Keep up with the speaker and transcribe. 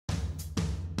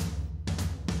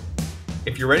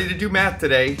If you're ready to do math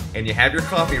today and you have your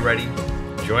coffee ready,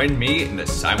 join me in the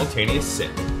simultaneous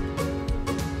sip.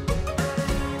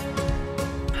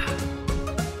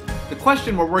 The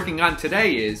question we're working on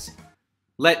today is,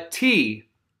 let t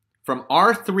from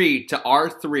R3 to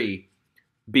R3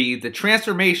 be the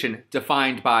transformation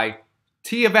defined by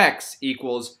t of x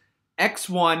equals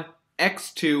x1,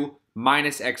 x2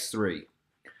 minus x3.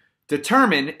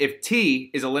 Determine if t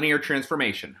is a linear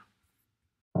transformation.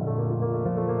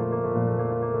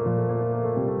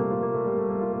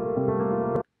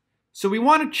 So we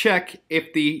want to check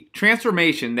if the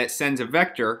transformation that sends a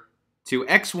vector to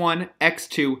x1,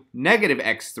 x2, negative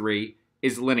x3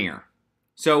 is linear.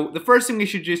 So the first thing we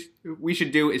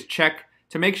should do is check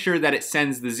to make sure that it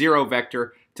sends the 0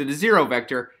 vector to the 0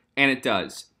 vector, and it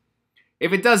does.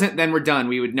 If it doesn't, then we're done.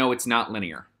 We would know it's not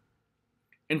linear.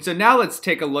 And so now let's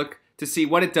take a look to see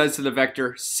what it does to the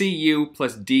vector cu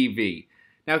plus dv.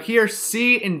 Now here,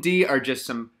 c and d are just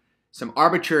some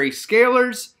arbitrary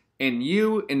scalars, and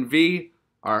u and v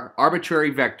are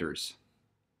arbitrary vectors.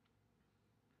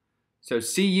 So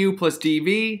cu plus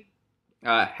dv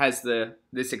has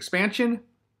this expansion.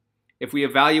 If we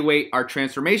evaluate our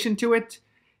transformation to it,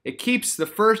 it keeps the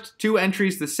first two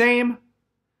entries the same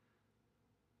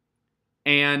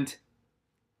and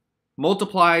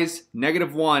multiplies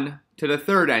 -1 to the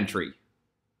third entry.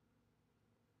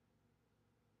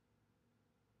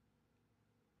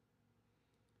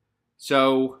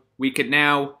 So we could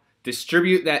now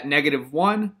distribute that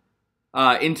 -1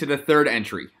 into the third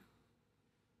entry.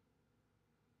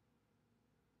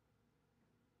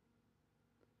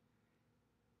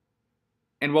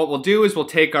 And what we'll do is we'll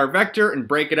take our vector and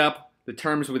break it up. The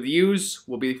terms with u's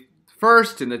will be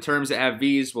first, and the terms that have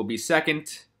v's will be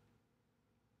second.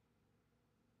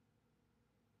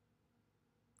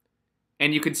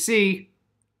 And you can see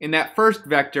in that first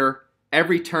vector,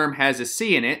 every term has a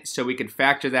c in it, so we can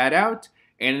factor that out.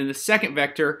 And in the second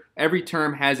vector, every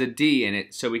term has a d in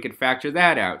it, so we can factor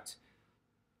that out.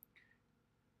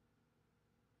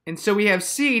 And so we have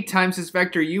c times this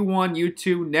vector u1,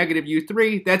 u2, negative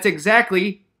u3. That's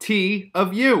exactly t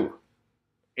of u.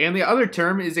 And the other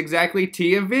term is exactly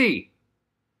t of v.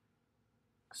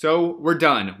 So we're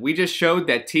done. We just showed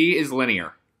that t is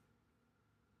linear.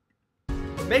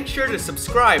 Make sure to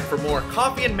subscribe for more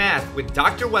Coffee and Math with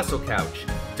Dr. Weselcouch.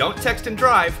 Don't text and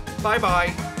drive.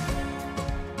 Bye-bye.